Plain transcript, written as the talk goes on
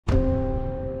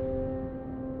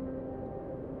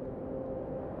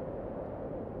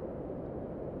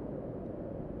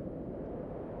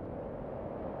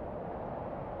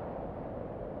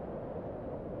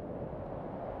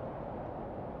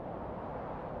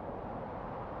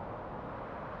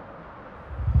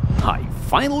I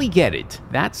finally get it.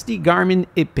 That's the Garmin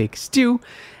Epix 2,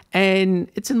 and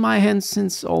it's in my hands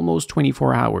since almost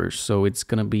 24 hours, so it's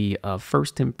gonna be a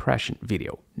first impression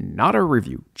video. Not a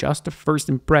review, just a first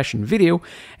impression video,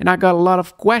 and I got a lot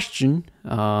of questions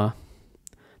to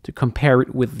compare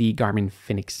it with the Garmin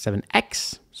Fenix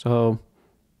 7X, so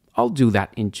I'll do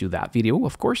that into that video,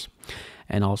 of course,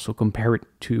 and also compare it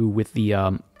with the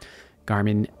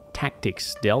Garmin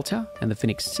Tactics Delta and the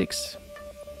Fenix 6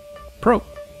 Pro.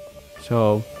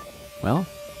 So, well,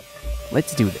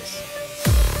 let's do this.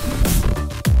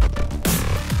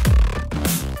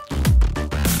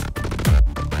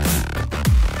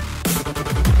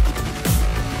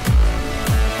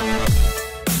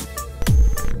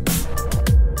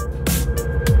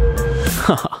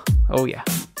 Oh yeah.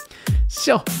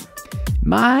 So,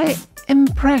 my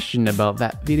impression about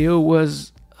that video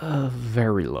was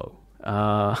very low.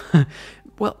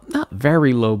 Well, not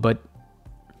very low, but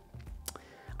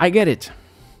I get it.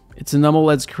 It's an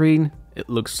AMOLED screen. It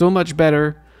looks so much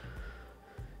better.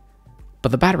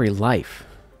 But the battery life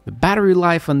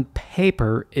on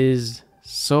paper is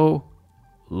so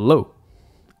low.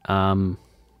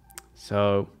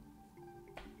 So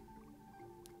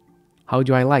how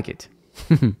do I like it?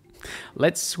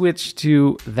 Let's switch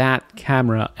to that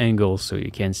camera angle so you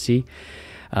can see.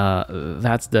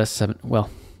 That's the 7.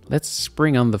 Well, let's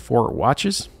spring on the 4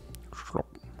 watches.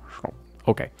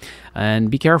 Okay,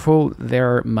 and be careful.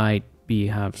 There might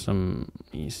have some.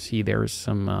 You see, there's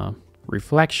some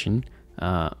reflection.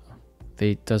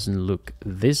 It doesn't look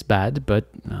this bad, but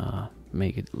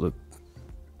make it look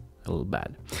a little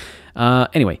bad.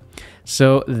 Anyway,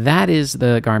 so that is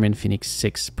the Garmin Fenix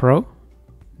 6 Pro,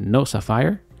 no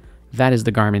Sapphire. That is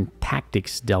the Garmin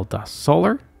Tactics Delta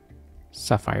Solar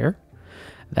Sapphire.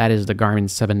 That is the Garmin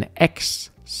 7X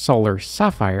Solar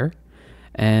Sapphire.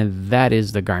 And that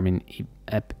is the Garmin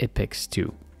Epix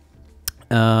 2.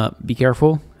 Be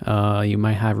careful. You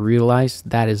might have realized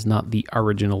that is not the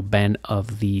original band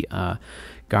of the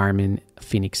Garmin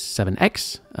Fenix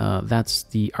 7X. That's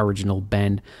the original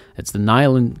band. It's the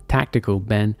nylon tactical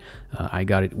band. I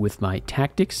got it with my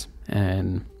Tactics,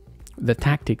 and the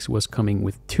Tactics was coming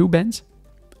with 2 bands,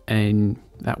 and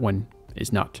that one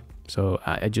is not. So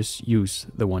I just use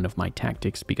the one of my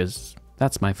Tactics because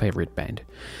that's my favorite band.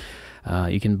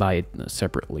 You can buy it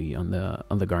separately on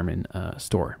the Garmin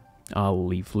store. I'll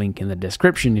leave link in the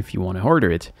description if you want to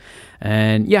order it.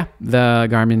 And yeah, the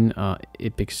Garmin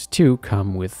Epix 2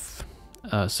 come with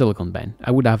a silicone band.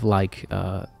 I would have liked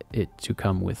it to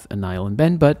come with a nylon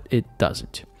band, but it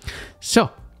doesn't. So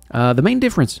the main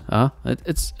difference,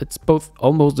 it's both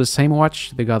almost the same watch.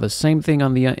 They got the same thing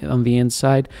on the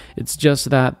inside. It's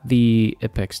just that the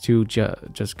Epix 2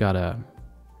 just got an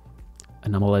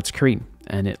AMOLED screen,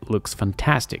 and it looks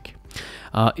fantastic.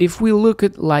 If we look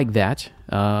at like that,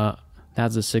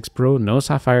 that's the 6 Pro, no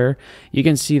Sapphire. You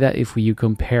can see that if you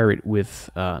compare it with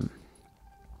the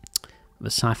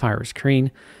Sapphire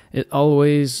screen, it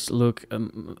always look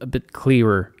a bit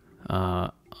clearer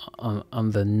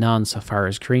on the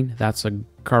non-Sapphire screen. That's a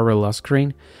Gorilla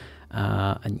screen.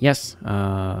 And yes,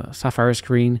 Sapphire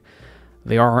screen,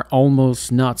 they are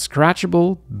almost not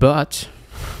scratchable, but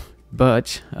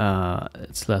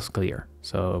it's less clear.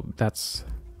 So that's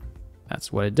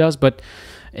what it does. But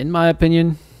in my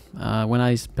opinion, when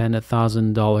I spend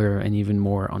 $1,000 and even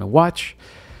more on a watch,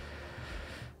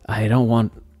 I don't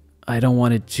want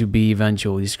it to be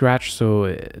eventually scratched. So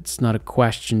it's not a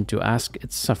question to ask.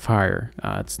 It's Sapphire.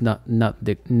 It's not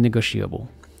negotiable.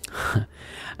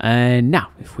 And now,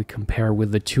 if we compare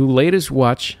with the 2 latest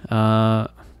watch,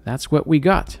 that's what we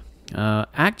got.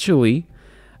 Actually,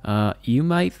 you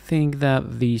might think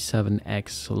that the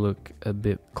 7X look a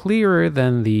bit clearer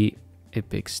than the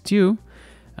Epix 2,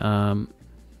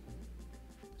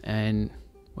 and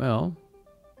well,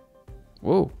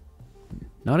 whoa,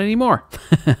 not anymore.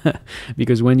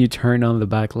 Because when you turn on the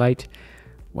backlight,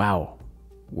 wow,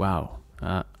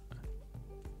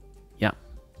 yeah,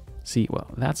 see, well,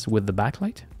 that's with the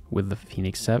backlight with the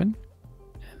Fenix 7.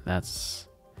 That's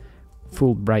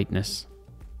full brightness,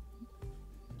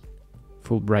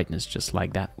 just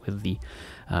like that with the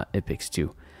Epix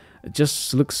 2. It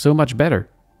just looks so much better.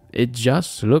 It's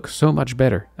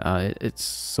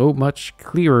so much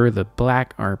clearer. The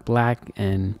black are black,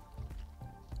 and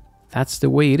that's the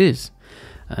way it is.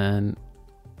 And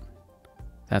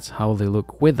that's how they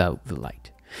look without the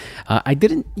light. I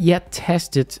didn't yet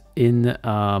test it in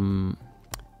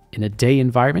a day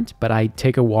environment, but I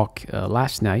take a walk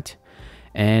last night,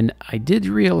 and I did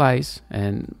realize,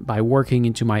 and by working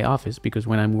into my office, because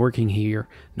when I'm working here,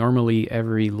 normally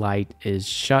every light is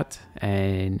shut,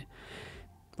 and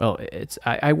well,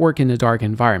 I work in a dark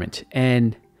environment,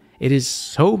 and it is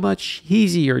so much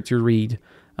easier to read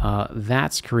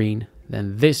that screen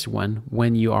than this one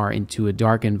when you are into a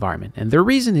dark environment. And the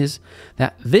reason is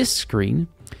that this screen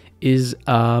is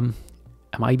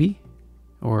MIB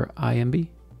or IMB,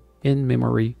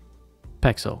 in-memory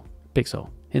pixel,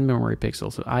 in-memory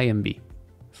pixel, so IMB,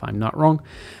 if I'm not wrong.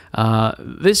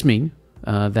 This means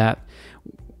that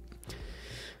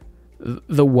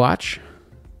the watch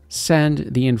send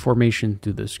the information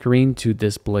to the screen to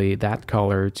display that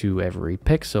color to every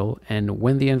pixel, and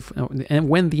when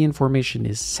the information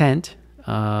is sent,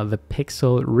 the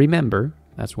pixel remember.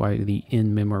 That's why the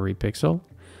in-memory pixel.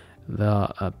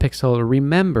 The pixel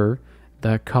remember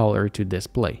the color to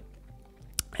display,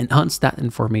 and once that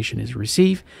information is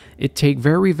received, it take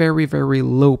very, very, very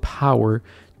low power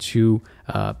to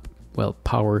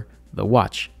power the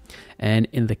watch. And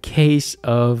in the case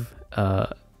of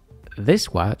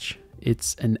this watch,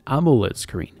 it's an AMOLED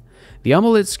screen. The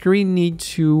AMOLED screen needs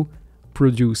to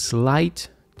produce light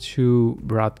to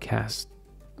broadcast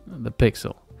the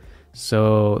pixel.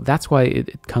 So that's why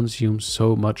it consumes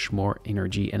so much more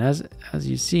energy. And as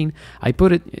you've seen,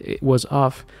 it was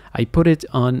off. I put it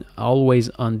on always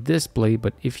on display,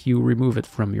 but if you remove it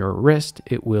from your wrist,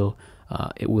 it will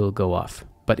go off.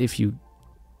 But if you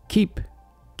keep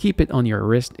it on your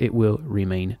wrist, it will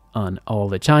remain on all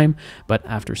the time. But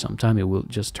after some time, it will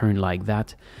just turn like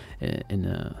that in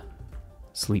a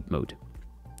sleep mode.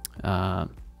 But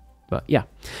yeah,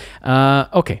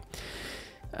 okay.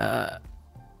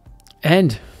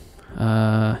 And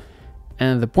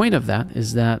the point of that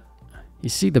is that you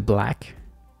see the black,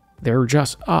 they're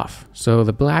just off. So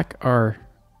the black are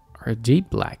deep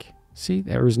black. See,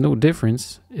 there is no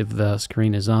difference if the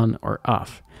screen is on or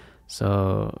off.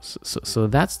 So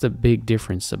that's the big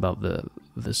difference about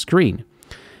the screen.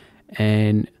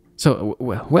 And so,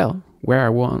 well, where I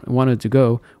wanted to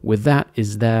go with that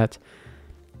is that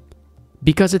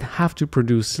because it have to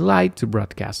produce light to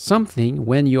broadcast something,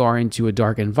 when you are into a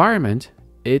dark environment,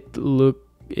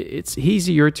 it's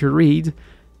easier to read,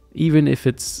 even if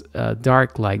it's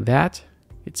dark like that.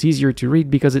 It's easier to read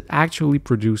because it actually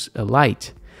produces a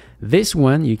light. This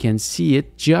one, you can see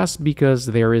it just because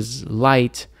there is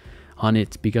light on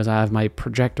it, because I have my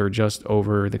projector just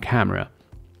over the camera.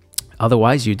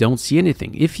 Otherwise, you don't see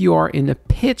anything. If you are in a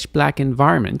pitch black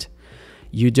environment,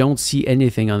 you don't see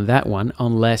anything on that one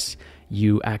unless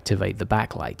you activate the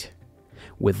backlight.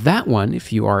 With that one,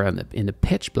 if you are in a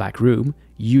pitch black room,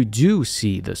 you do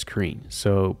see the screen.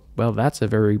 So, well, that's a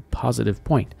very positive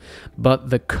point. But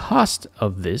the cost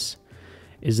of this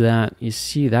is that you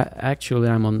see that actually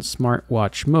I'm on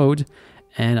smartwatch mode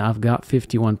and I've got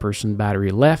 51%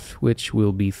 battery left, which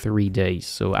will be 3 days.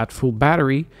 So at full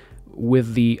battery,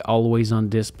 with the always on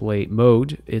display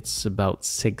mode, it's about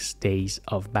 6 days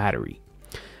of battery.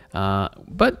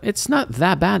 But it's not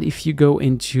that bad if you go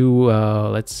into,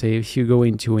 let's say, if you go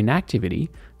into inactivity.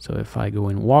 So if I go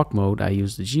in walk mode, I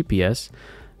use the GPS.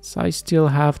 So I still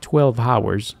have 12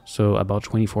 hours, so about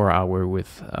 24 hours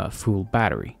with full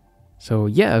battery. So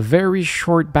yeah, a very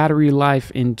short battery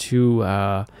life into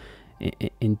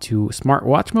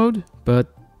smartwatch mode.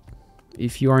 But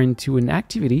if you are into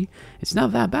inactivity, it's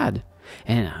not that bad.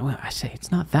 And I say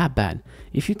it's not that bad.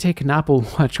 If you take an Apple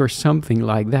Watch or something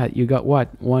like that, you got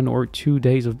what, 1 or 2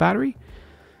 days of battery?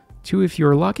 2 if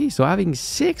you're lucky. So having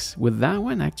 6 with that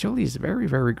one actually is very,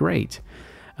 very great.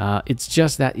 It's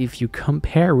just that if you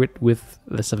compare it with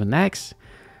the 7X,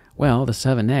 well, the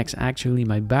 7X, actually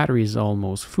my battery is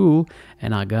almost full,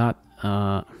 and I got,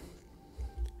 well,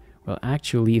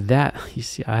 actually that, you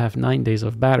see, I have 9 days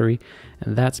of battery,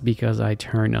 and that's because I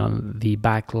turn on the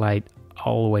backlight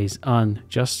always on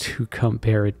just to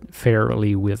compare it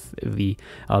fairly with the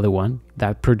other one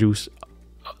that produce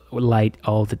light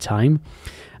all the time.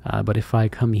 But if I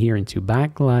come here into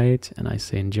backlight and I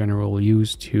say in general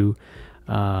use to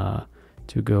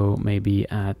go maybe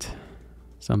at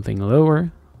something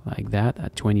lower like that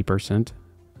at 20%,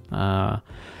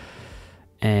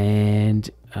 and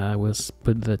we'll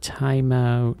put the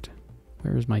timeout.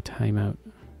 Where is my timeout?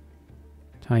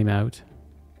 Timeout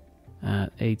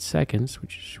at 8 seconds,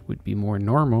 which would be more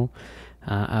normal.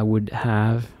 I would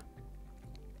have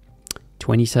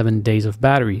 27 days of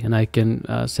battery, and I can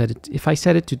set it, if I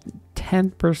set it to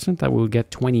 10%, I will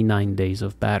get 29 days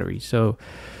of battery. So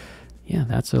yeah,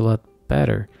 that's a lot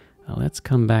better. Let's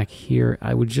come back here.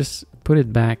 I would just put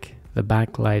it back, the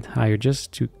backlight higher,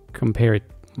 just to compare it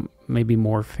maybe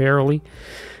more fairly.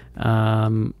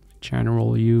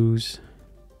 General use,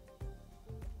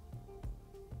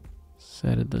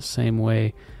 set it the same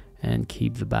way and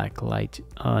keep the backlight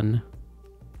on.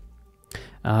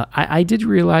 I did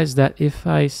realize that if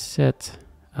I set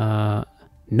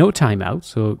no timeout,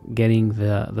 so getting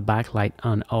the backlight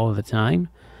on all the time,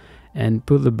 and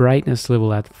put the brightness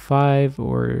level at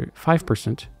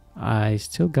 5%, I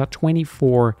still got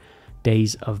 24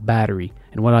 days of battery.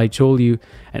 And what I told you,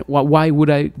 and why would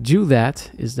I do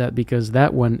that, is that because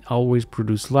that one always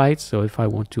produce light. So if I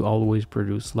want to always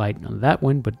produce light on that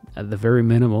one, but at the very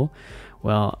minimal,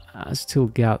 well, I still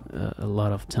got a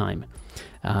lot of time.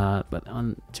 But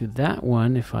on to that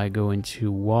one, if I go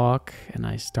into walk and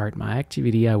I start my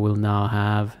activity, I will now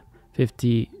have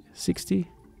 60.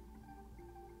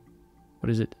 What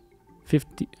is it?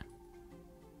 50.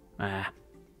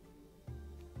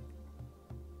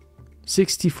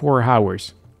 64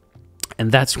 hours.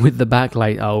 And that's with the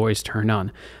backlight I always turn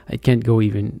on. I can't go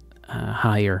even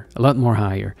higher, a lot more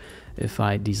higher, if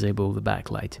I disable the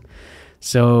backlight.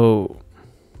 So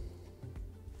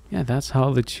yeah, that's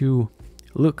how the two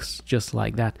looks, just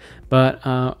like that. But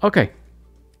okay,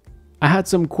 I had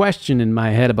some question in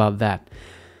my head about that,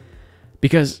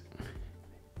 because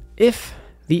if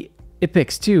the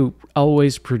Epix 2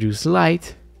 always produce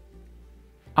light,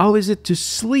 how is it to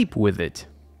sleep with it?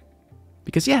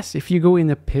 Because yes, if you go in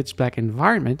a pitch black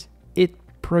environment, it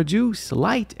produces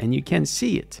light and you can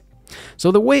see it.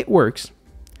 So the way it works,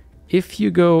 if you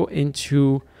go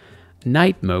into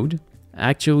night mode,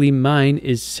 actually mine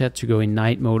is set to go in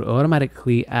night mode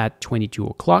automatically at 22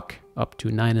 o'clock up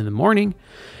to 9 in the morning.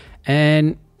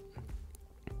 And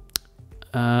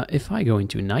if I go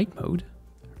into night mode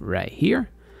right here,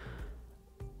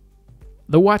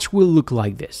 the watch will look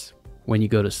like this when you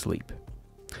go to sleep.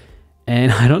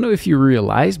 And I don't know if you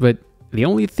realize, but the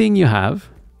only thing you have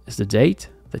is the date,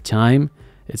 the time.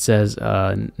 It says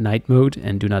night mode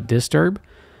and do not disturb.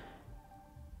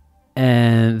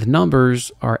 And the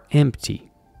numbers are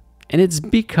empty. And it's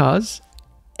because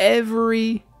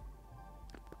every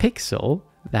pixel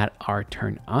that are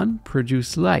turned on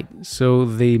produce light. So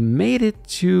they made it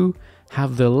to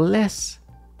have the less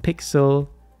pixel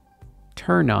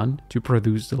turn on to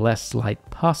produce the less light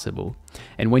possible.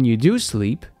 And when you do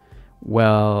sleep,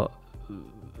 well,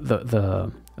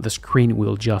 the screen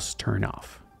will just turn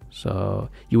off. So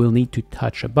you will need to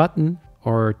touch a button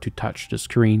or to touch the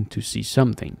screen to see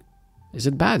something. Is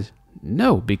it bad?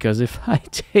 No, because if I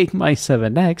take my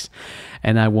 7X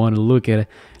and I want to look at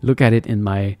it in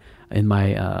my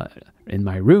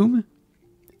room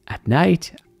at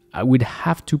night, I would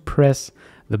have to press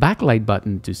the backlight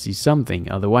button to see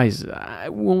something. Otherwise, I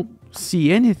won't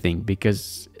see anything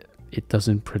because it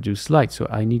doesn't produce light. So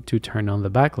I need to turn on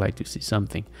the backlight to see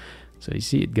something. So you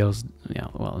see it goes, yeah,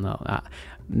 well, no.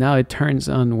 Now it turns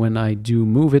on when I do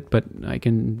move it, but I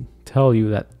can tell you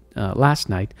that last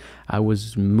night I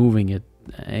was moving it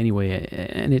anyway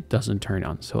and it doesn't turn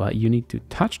on. So you need to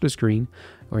touch the screen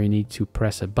or you need to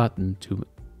press a button to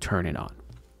turn it on.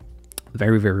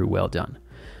 Very, very well done.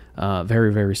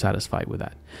 Very, very satisfied with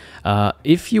that.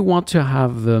 If you want to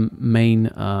have the main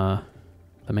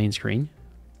screen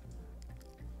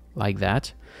like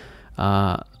that,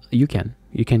 you can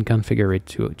configure it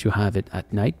to have it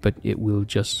at night, but it will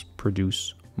just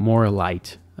produce more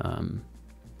light.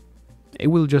 It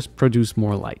will just produce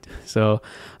more light. So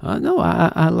no,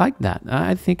 I like that.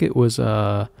 I think it was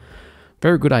a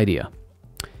very good idea.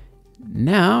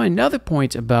 Now another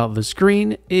point about the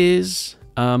screen is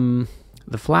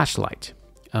the flashlight.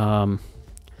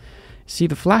 See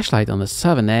the flashlight on the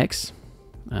 7X.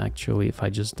 Actually, if I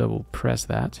just double press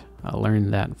that, I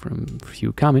learned that from a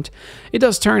few comments. It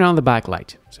does turn on the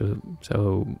backlight.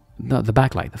 So not the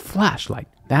backlight, the flashlight.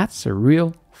 That's a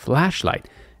real flashlight,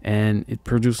 and it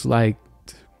produces light.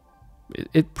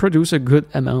 It produces a good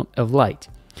amount of light.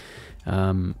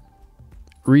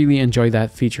 Really enjoy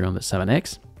that feature on the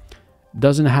 7X.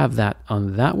 Doesn't have that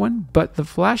on that one, but the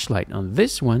flashlight on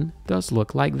this one does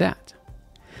look like that.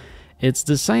 It's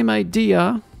the same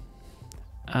idea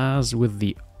as with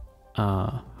the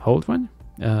old one.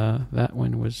 That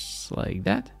one was like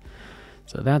that.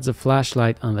 So that's a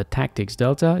flashlight on the Tactics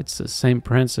Delta. It's the same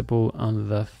principle on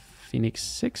the Fenix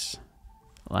 6,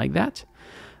 like that.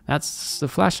 That's the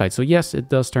flashlight. So yes, it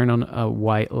does turn on a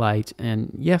white light,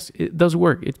 and yes, it does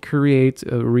work. It creates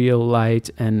a real light,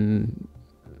 and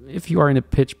if you are in a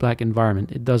pitch black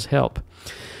environment, it does help.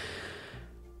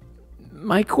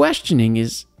 My questioning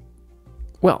is,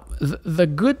 well, the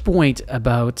good point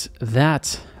about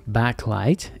that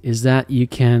backlight is that you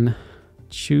can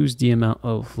choose the amount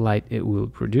of light it will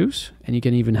produce, and you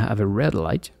can even have a red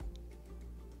light.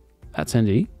 That's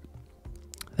handy.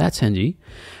 That's handy.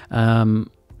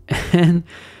 And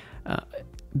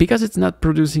because it's not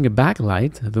producing a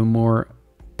backlight, the more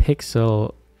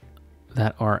pixel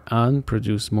that are on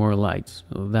produce more light.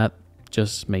 So that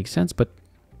just makes sense. But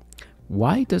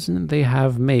why doesn't they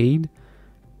have made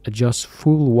a just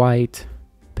full white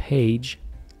page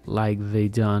like they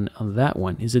done on that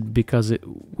one? Is it because it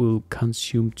will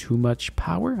consume too much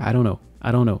power? I don't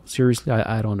know. Seriously,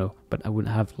 I don't know. But I would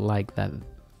have liked that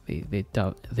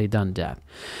they done that.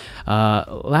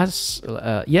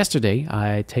 Yesterday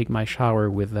I take my shower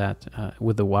with that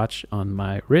with the watch on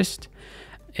my wrist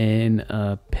in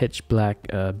a pitch black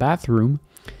bathroom,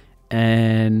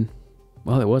 and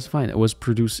well, it was fine. It was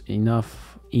produced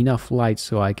enough light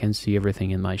so I can see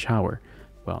everything in my shower.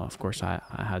 Well, of course I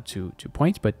had to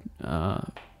point, but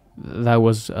that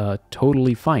was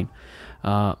totally fine.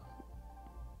 I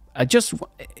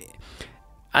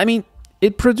mean,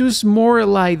 it produced more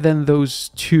light than those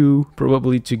two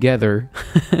probably together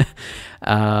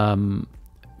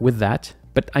with that.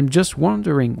 But I'm just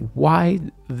wondering why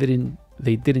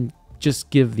they didn't just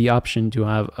give the option to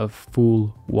have a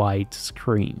full white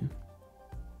screen.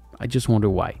 I just wonder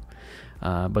why.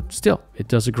 But still, it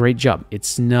does a great job.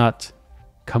 It's not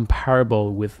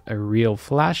comparable with a real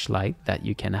flashlight that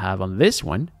you can have on this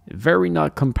one. Very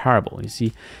not comparable. You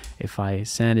see, if I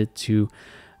send it to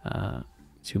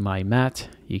my mat,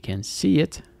 you can see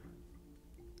it,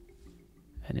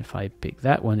 and if I pick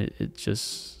that one, it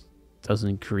just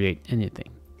doesn't create anything.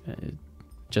 It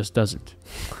just doesn't.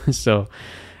 So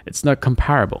it's not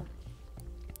comparable.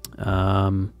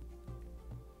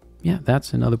 Yeah,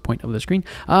 that's another point of the screen.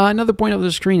 Another point of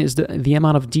the screen is the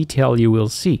amount of detail you will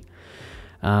see.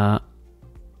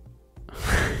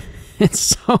 It's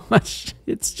so much.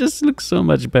 It just looks so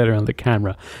much better on the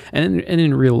camera, and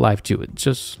in real life too. It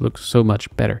just looks so much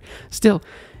better. Still,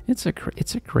 it's a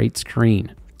great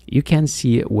screen. You can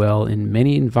see it well in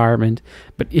many environments,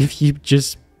 but if you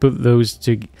just put those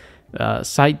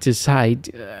side to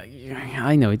side,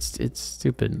 I know it's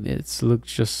stupid. It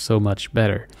looks just so much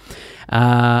better.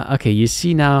 Okay, you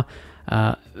see now.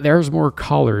 There's more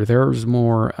color, there's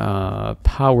more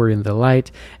power in the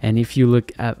light, and if you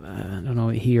look at I don't know,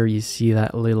 here you see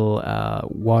that little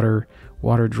water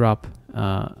drop.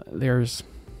 There's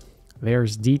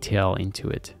detail into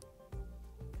it.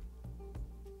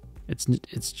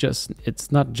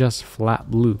 It's not just flat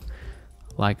blue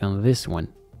like on this one.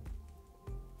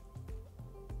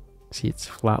 See, it's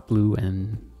flat blue,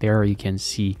 and there you can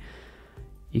see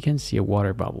a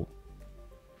water bubble.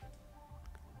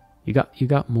 You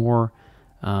got more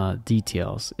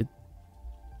details.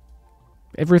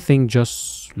 Everything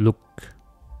just look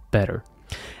better.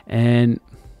 And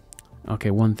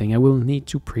okay, one thing, I will need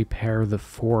to prepare the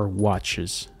 4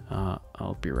 watches.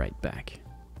 I'll be right back.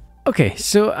 Okay,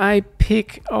 so I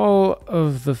pick all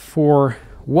of the 4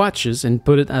 watches and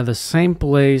put it at the same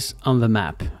place on the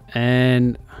map,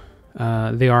 and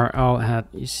they are all at,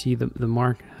 you see the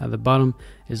mark at the bottom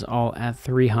is all at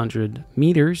 300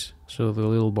 meters. So the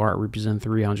little bar represents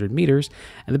 300 meters.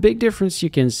 And the big difference you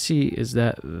can see is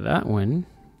that one,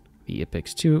 the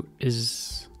Epix 2,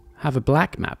 have a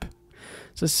black map.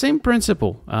 It's the same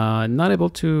principle.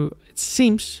 It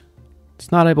seems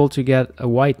it's not able to get a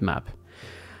white map.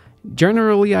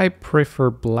 Generally, I prefer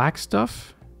black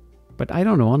stuff, but I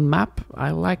don't know, on map,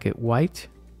 I like it white.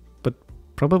 But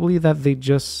probably that they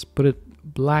just put it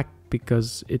black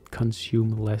because it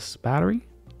consumes less battery.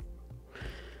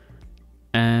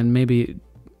 And maybe it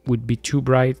would be too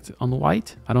bright on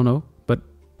white. I don't know. But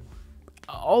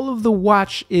all of the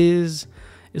watch is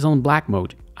on black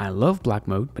mode. I love black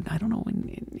mode, but I don't know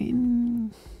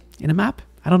in a map.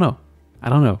 I don't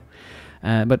know.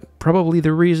 But probably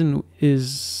the reason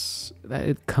is that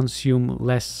it consumes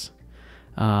less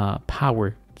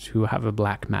power to have a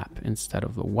black map instead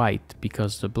of a white,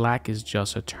 because the black is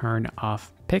just a turn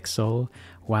off pixel,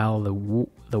 while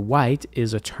the white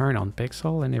is a turn on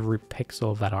pixel, and every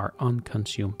pixel that are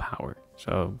unconsumed power.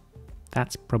 So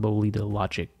that's probably the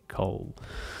logical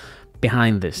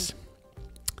behind this.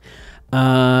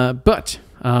 But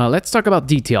let's talk about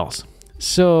details.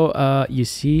 So you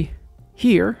see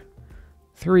here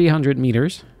 300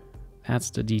 meters. That's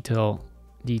the detail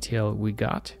we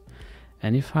got.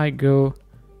 And if I go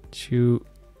to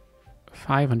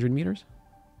 500 meters.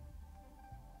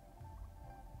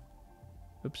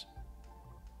 Oops.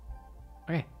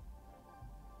 Okay.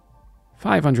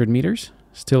 500 meters.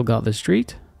 Still got the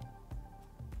street.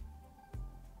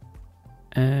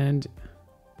 And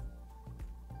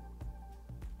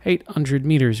 800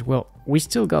 meters. Well, we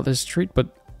still got the street,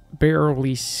 but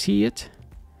barely see it.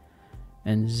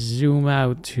 And zoom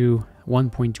out to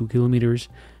 1.2 kilometers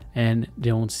and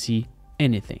don't see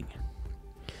anything.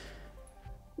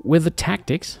 With the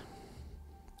tactics,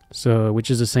 so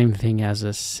which is the same thing as a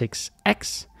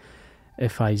 6X,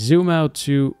 if I zoom out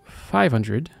to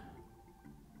 500,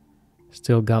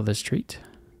 still got the street.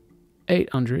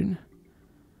 800.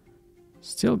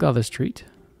 Still got the street,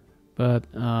 but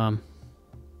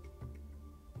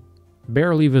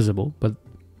barely visible, but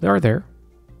they're there.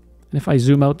 And if I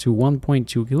zoom out to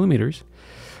 1.2 kilometers,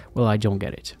 well, I don't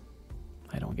get it.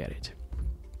 I don't get it.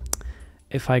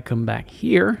 If I come back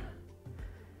here,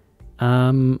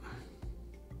 so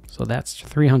that's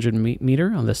 300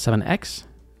 meter on the 7X.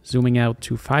 Zooming out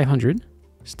to 500,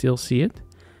 still see it.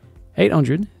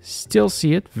 800, still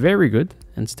see it, very good,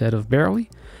 instead of barely.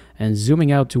 And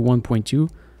zooming out to 1.2,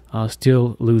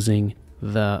 still losing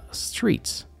the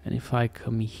streets. And if I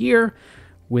come here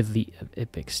with the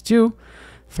Epix 2,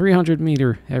 300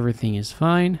 meter, everything is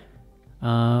fine.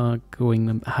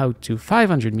 Going out to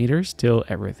 500 meters, still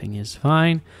everything is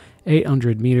fine.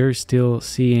 800 meters, still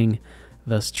seeing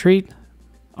the street,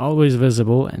 always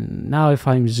visible. And now if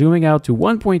I'm zooming out to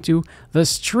 1.2, the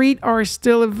street are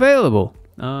still available.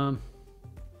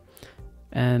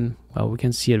 And well, we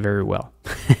can see it very well.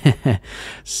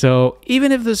 So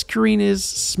even if the screen is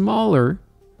smaller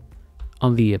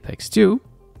on the Epix 2,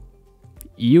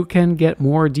 you can get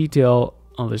more detail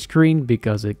on the screen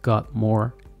because it got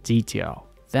more detail.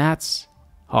 That's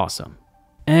awesome.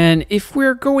 And if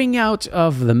we're going out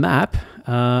of the map,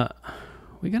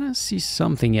 we're gonna see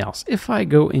something else. If I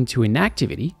go into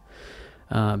inactivity,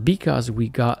 because we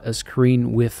got a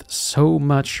screen with so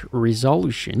much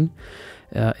resolution,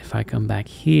 if I come back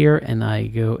here and I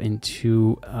go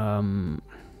into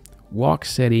walk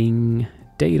setting,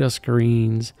 data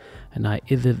screens, and I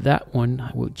edit that one,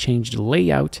 I will change the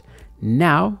layout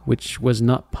now, which was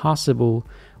not possible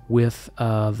with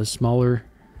the smaller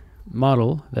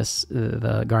model,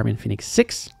 the Garmin Fenix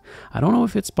 6. I don't know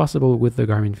if it's possible with the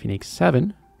Garmin Fenix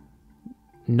 7,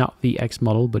 not the X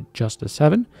model, but just the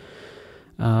 7.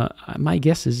 My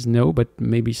guess is no, but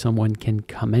maybe someone can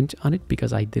comment on it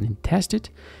because I didn't test it.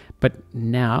 But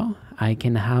now I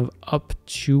can have up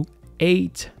to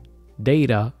 8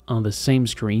 data on the same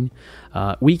screen.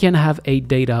 We can have 8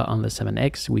 data on the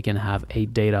 7X. We can have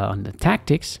 8 data on the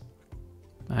Tactics.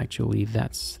 Actually,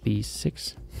 that's the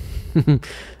 6.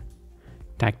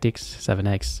 Tactics,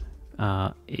 7X,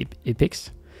 Epix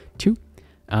 2.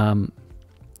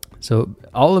 So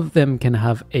all of them can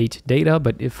have 8 data,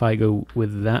 but if I go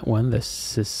with that one, the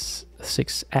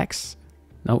 6X,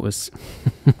 no, it was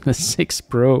the 6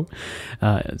 Pro,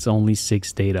 it's only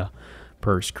 6 data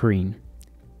per screen.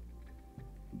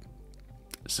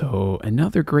 So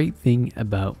another great thing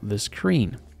about the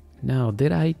screen. Now,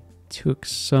 did I took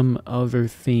some other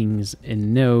things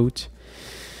in note?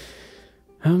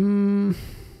 No,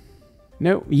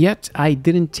 yet I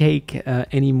didn't take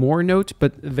any more note,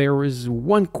 but there was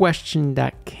one question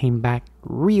that came back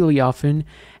really often,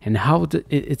 and how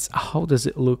does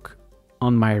it look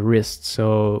on my wrist?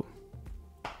 So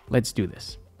let's do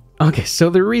this. Okay, so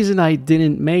the reason I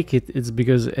didn't make it is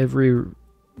because every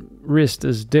wrist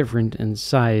is different in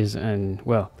size, and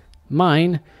well,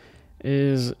 mine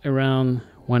is around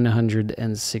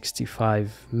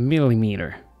 165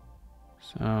 millimeter.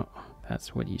 So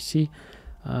that's what you see.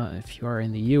 If you are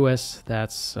in the US,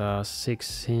 that's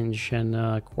 6 inch and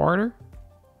a quarter,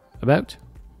 about.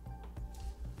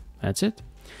 That's it.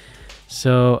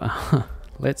 So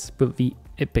let's put the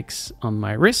Epix on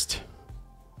my wrist.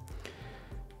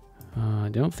 I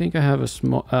don't think I have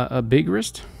a big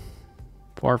wrist.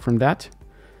 Far from that.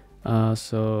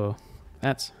 So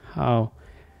that's how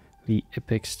the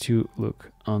Epix 2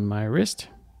 look on my wrist.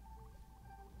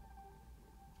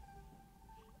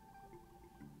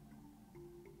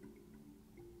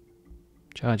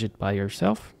 Judge it by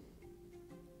yourself.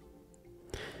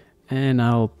 And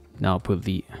I'll now put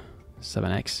the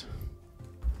 7X.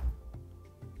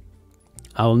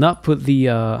 I will not put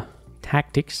the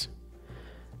Tactics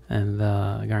and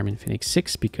the Garmin Fenix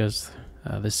 6 because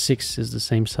the 6 is the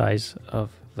same size of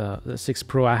the 6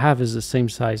 Pro I have is the same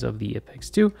size of the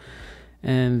Epix 2,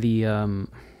 and the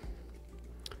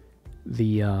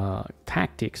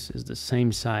Tactics is the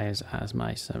same size as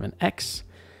my 7X.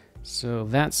 So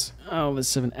that's how the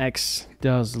 7X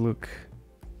does look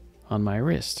on my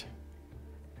wrist.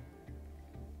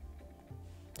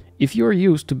 If you're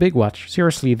used to big watch,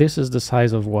 seriously, this is the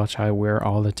size of watch I wear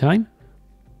all the time.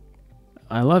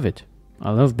 I love it. I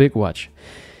love big watch.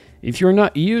 If you're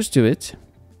not used to it,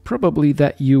 probably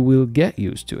that you will get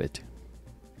used to it.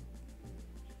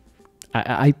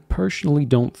 I personally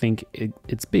don't think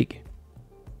it's big.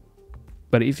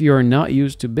 But if you're not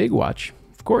used to big watch,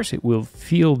 of course it will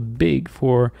feel big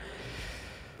for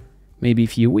maybe a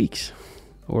few weeks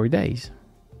or days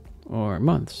or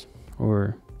months,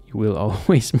 or you will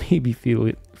always maybe feel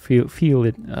it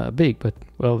big. But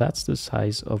well, that's the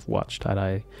size of watch that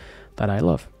I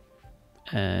love.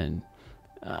 And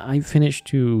I finished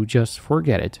to just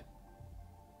forget it.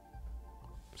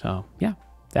 So yeah,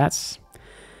 that's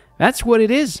what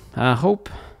it is. I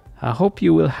hope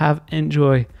you will have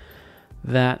enjoyed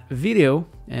that video.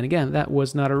 And again, that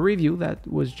was not a review, that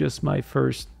was just my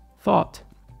first thought.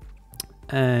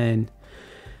 And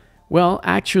well,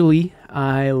 actually,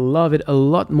 I love it a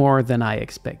lot more than I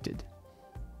expected.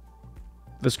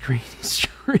 The screen is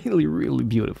really, really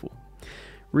beautiful.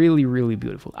 Really, really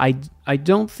beautiful. I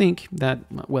don't think that,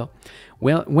 well,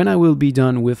 when I will be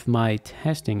done with my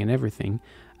testing and everything,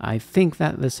 I think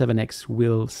that the 7X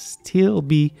will still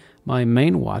be my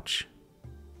main watch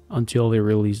until they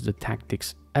release the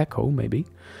Tactics Echo, maybe.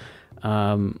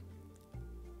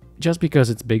 Just because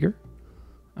it's bigger.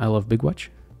 I love big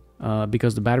watch.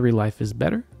 Because the battery life is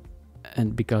better,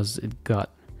 and because it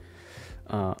got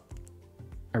a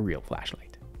real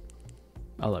flashlight.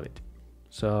 I love it.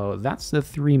 So that's the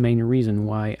three main reasons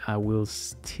why I will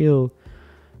still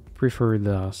prefer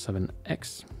the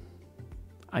 7X,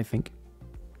 I think.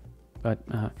 But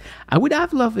I would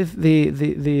have loved if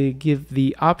they give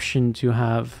the option to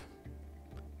have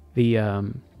the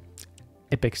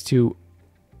Epix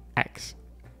 2X.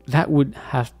 That would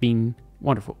have been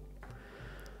wonderful.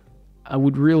 I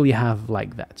would really have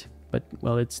liked that, but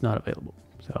well, it's not available.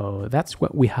 So that's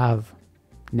what we have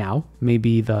now.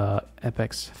 Maybe the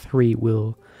Epix 3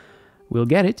 will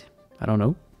get it. I don't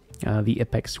know. The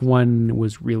Epix 1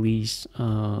 was released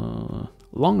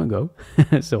long ago,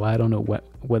 so I don't know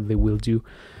what they will do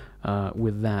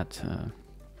with that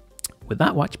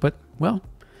watch. But well,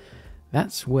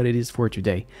 that's what it is for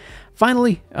today.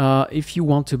 Finally, if you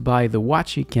want to buy the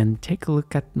watch, you can take a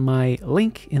look at my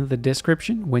link in the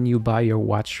description. When you buy your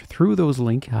watch through those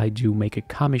links, I do make a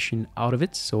commission out of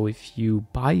it. So if you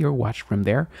buy your watch from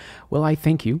there, well, I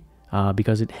thank you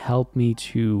because it helped me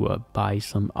to buy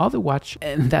some other watch,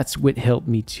 and that's what helped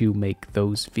me to make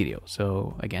those videos.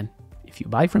 So again, if you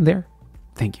buy from there,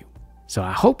 thank you. So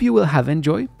I hope you will have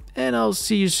enjoyed, and I'll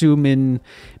see you soon in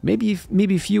maybe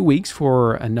a few weeks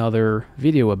for another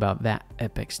video about that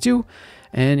Epix 2,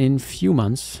 and in a few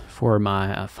months for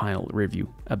my final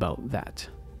review about that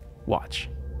watch.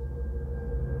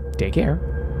 Take care.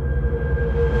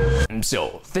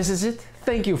 So this is it.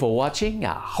 Thank you for watching.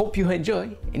 I hope you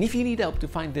enjoy, and if you need help to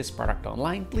find this product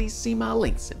online, please see my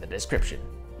links in the description.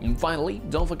 And finally,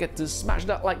 don't forget to smash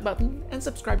that like button and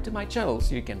subscribe to my channel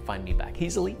so you can find me back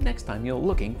easily next time you're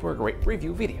looking for a great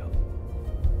review video.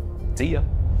 See ya!